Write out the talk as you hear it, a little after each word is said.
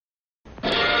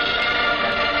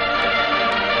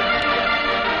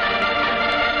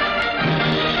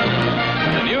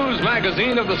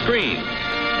magazine of the screen.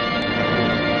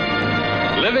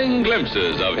 Living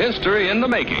glimpses of history in the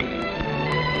making.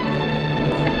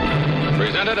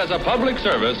 Presented as a public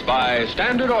service by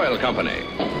Standard Oil Company.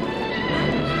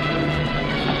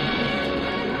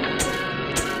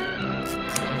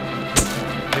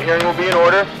 The hearing will be in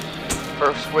order.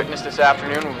 First witness this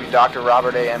afternoon will be Dr.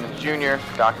 Robert A. Emmons, Jr.,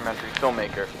 documentary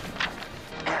filmmaker.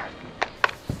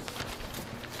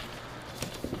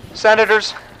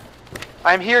 Senators,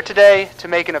 I am here today to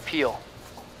make an appeal.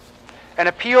 An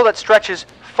appeal that stretches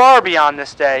far beyond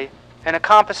this day and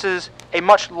encompasses a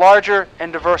much larger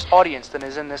and diverse audience than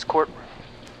is in this courtroom.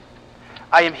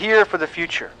 I am here for the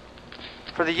future,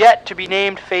 for the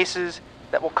yet-to-be-named faces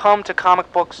that will come to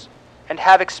comic books and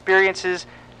have experiences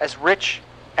as rich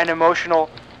and emotional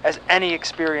as any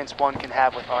experience one can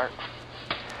have with art.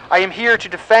 I am here to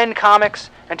defend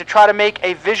comics and to try to make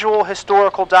a visual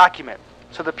historical document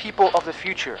so the people of the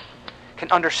future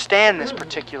can understand this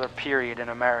particular period in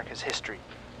America's history,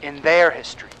 in their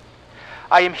history.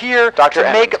 I am here Dr. to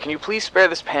Emmons, can you please spare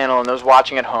this panel and those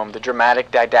watching at home the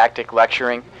dramatic, didactic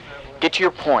lecturing? Get to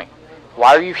your point.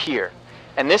 Why are you here?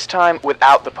 And this time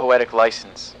without the poetic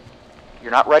license. You're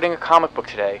not writing a comic book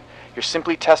today. You're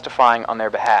simply testifying on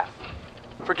their behalf.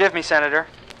 Forgive me, Senator.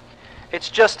 It's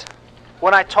just,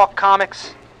 when I talk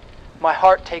comics, my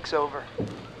heart takes over.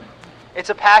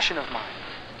 It's a passion of mine.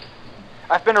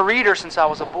 I've been a reader since I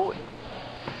was a boy.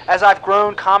 As I've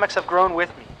grown, comics have grown with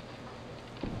me.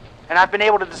 And I've been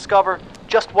able to discover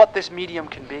just what this medium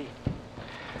can be.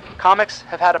 Comics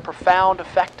have had a profound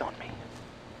effect on me.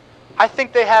 I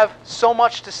think they have so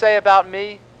much to say about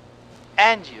me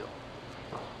and you.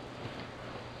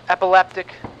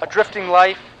 Epileptic, A Drifting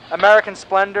Life, American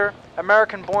Splendor,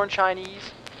 American-Born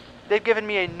Chinese. They've given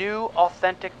me a new,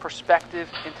 authentic perspective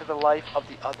into the life of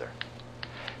the other.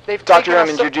 Dr.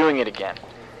 Emmons, you're doing it again.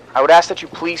 I would ask that you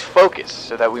please focus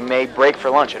so that we may break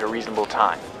for lunch at a reasonable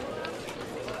time.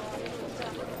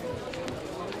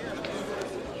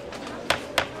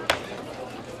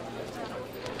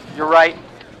 You're right.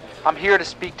 I'm here to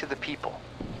speak to the people,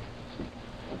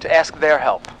 to ask their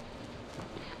help.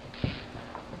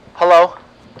 Hello.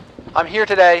 I'm here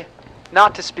today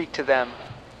not to speak to them,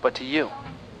 but to you.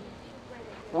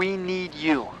 We need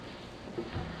you.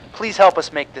 Please help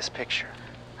us make this picture.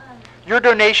 Your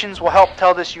donations will help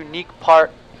tell this unique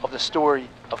part of the story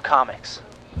of comics.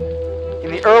 In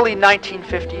the early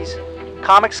 1950s,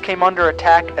 comics came under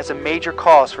attack as a major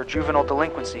cause for juvenile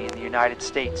delinquency in the United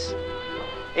States.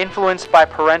 Influenced by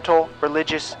parental,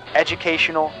 religious,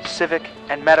 educational, civic,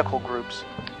 and medical groups,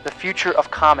 the future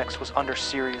of comics was under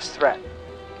serious threat.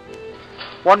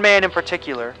 One man in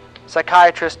particular,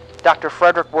 psychiatrist Dr.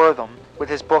 Frederick Wortham, with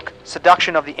his book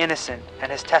Seduction of the Innocent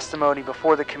and his testimony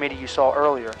before the committee you saw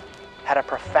earlier, had a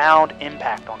profound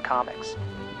impact on comics.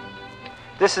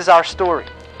 This is our story.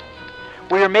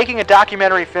 We are making a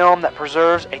documentary film that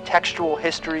preserves a textual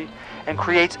history and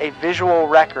creates a visual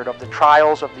record of the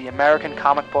trials of the American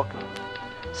comic book,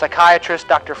 psychiatrist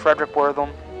Dr. Frederick Wortham,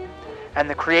 and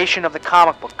the creation of the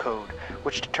comic book code,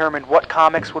 which determined what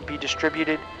comics would be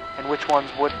distributed and which ones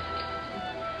wouldn't.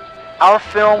 Our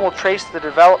film will trace the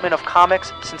development of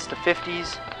comics since the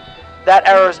 50s, that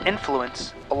era's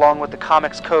influence, along with the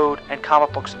comics code and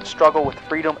comic books' struggle with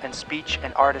freedom and speech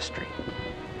and artistry.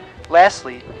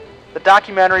 Lastly, the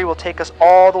documentary will take us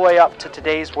all the way up to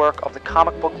today's work of the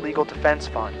Comic Book Legal Defense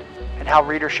Fund and how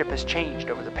readership has changed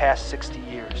over the past 60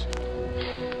 years.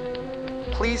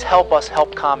 Please help us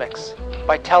help comics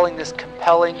by telling this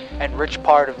compelling and rich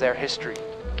part of their history.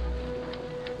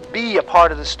 Be a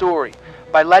part of the story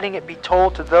by letting it be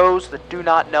told to those that do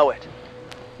not know it,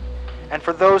 and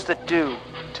for those that do,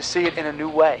 to see it in a new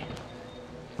way.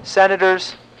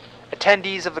 Senators,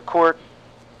 attendees of the court,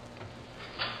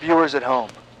 viewers at home,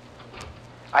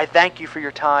 I thank you for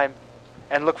your time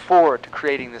and look forward to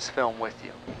creating this film with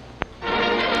you.